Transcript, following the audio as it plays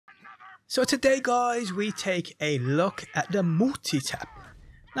So today guys, we take a look at the multi-tap.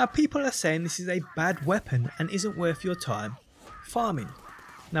 Now people are saying this is a bad weapon and isn't worth your time farming.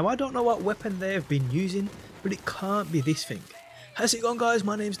 Now I don't know what weapon they have been using, but it can't be this thing. How's it going guys,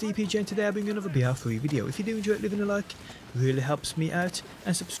 my name's DPJ and today I bring you another BR3 video. If you do enjoy it, leaving a like really helps me out,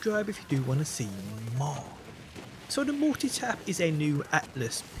 and subscribe if you do want to see more. So the multi-tap is a new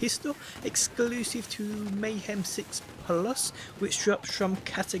Atlas pistol exclusive to Mayhem 6 Plus, which drops from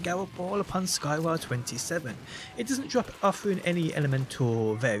Katagawa Ball upon Skyward 27. It doesn't drop offering any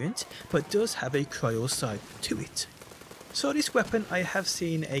elemental variant, but does have a cryo side to it. So this weapon I have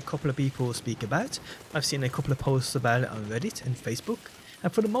seen a couple of people speak about. I've seen a couple of posts about it on Reddit and Facebook,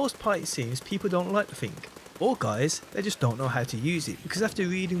 and for the most part it seems people don't like the thing. Or guys, they just don't know how to use it, because after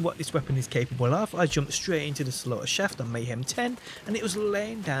reading what this weapon is capable of, I jumped straight into the slaughter shaft on Mayhem 10 and it was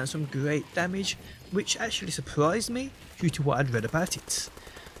laying down some great damage, which actually surprised me due to what I'd read about it.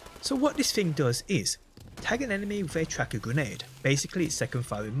 So what this thing does is tag an enemy with a tracker grenade. Basically its second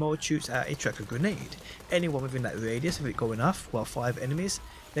firing mode shoots out a tracker grenade. Anyone within that radius of it going off, while 5 enemies,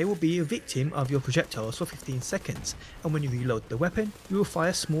 they will be a victim of your projectiles for 15 seconds, and when you reload the weapon, you will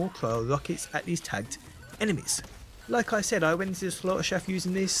fire small cryo rockets at these tagged enemies. Like I said, I went into the slaughter shaft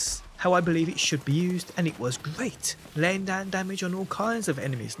using this how I believe it should be used, and it was great, laying down damage on all kinds of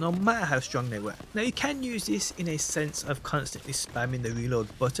enemies no matter how strong they were. Now you can use this in a sense of constantly spamming the reload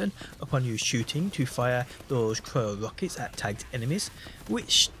button upon you shooting to fire those cryo rockets at tagged enemies,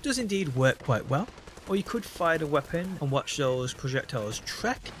 which does indeed work quite well. Or you could fire the weapon and watch those projectiles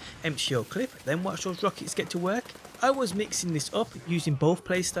track, empty your clip, then watch those rockets get to work. I was mixing this up using both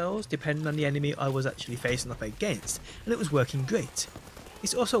playstyles depending on the enemy I was actually facing up against, and it was working great.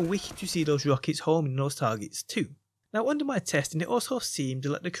 It's also wicked to see those rockets homing those targets too. Now under my testing, it also seemed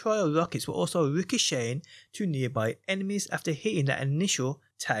like the cryo rockets were also ricocheting to nearby enemies after hitting that initial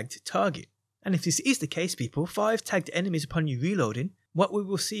tagged target. And if this is the case people, 5 tagged enemies upon you reloading, what we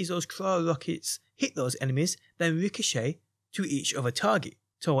will see is those cryo rockets hit those enemies, then ricochet to each other target.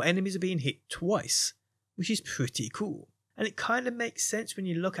 So our enemies are being hit twice, which is pretty cool. And it kind of makes sense when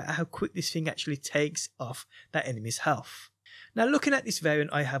you look at how quick this thing actually takes off that enemy's health. Now looking at this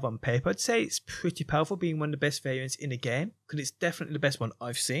variant I have on paper, I'd say it's pretty powerful, being one of the best variants in the game, because it's definitely the best one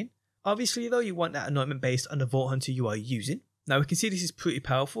I've seen. Obviously though, you want that anointment based on the Vault Hunter you are using. Now we can see this is pretty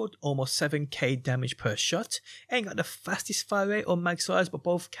powerful, almost 7k damage per shot. Ain't got the fastest fire rate or mag size, but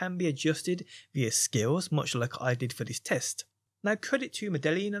both can be adjusted via skills, much like I did for this test. Now credit to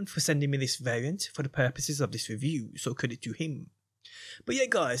Medellin for sending me this variant for the purposes of this review, so credit to him. But yeah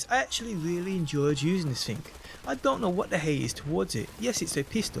guys, I actually really enjoyed using this thing. I don't know what the hate is towards it. Yes, it's a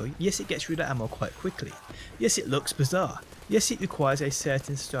pistol, yes it gets rid of ammo quite quickly, yes it looks bizarre, yes it requires a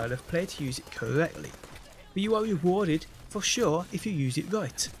certain style of play to use it correctly. But you are rewarded for sure if you use it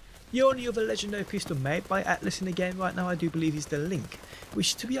right. The only other legendary pistol made by Atlas in the game right now I do believe is the Link,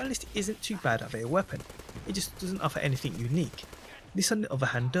 which to be honest isn't too bad of a weapon. It just doesn't offer anything unique. This on the other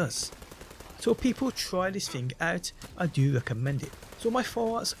hand does. So if people try this thing out, I do recommend it. So my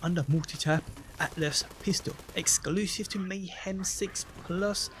thoughts on the multi-tap Atlas pistol, exclusive to Mayhem 6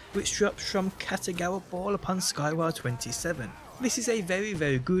 Plus, which drops from Katagawa Ball upon Skyward 27. This is a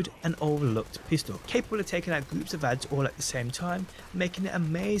very good and overlooked pistol, capable of taking out groups of adds all at the same time, making it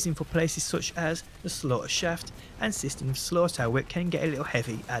amazing for places such as the slaughter shaft and system of slaughter where it can get a little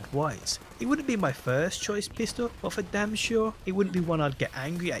heavy ad wise. It wouldn't be my first choice pistol, but for damn sure it wouldn't be one I'd get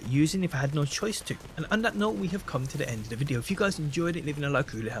angry at using if I had no choice to. And on that note, we have come to the end of the video. If you guys enjoyed it, leaving a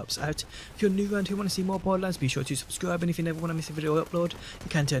like really helps out. If you're new around here and want to see more Borderlands, be sure to subscribe, and if you never want to miss a video I upload, you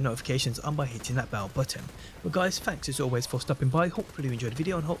can turn notifications on by hitting that bell button. But guys, thanks as always for stopping by. Hopefully you enjoyed the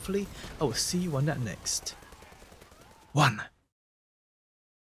video, and hopefully I will see you on that next one.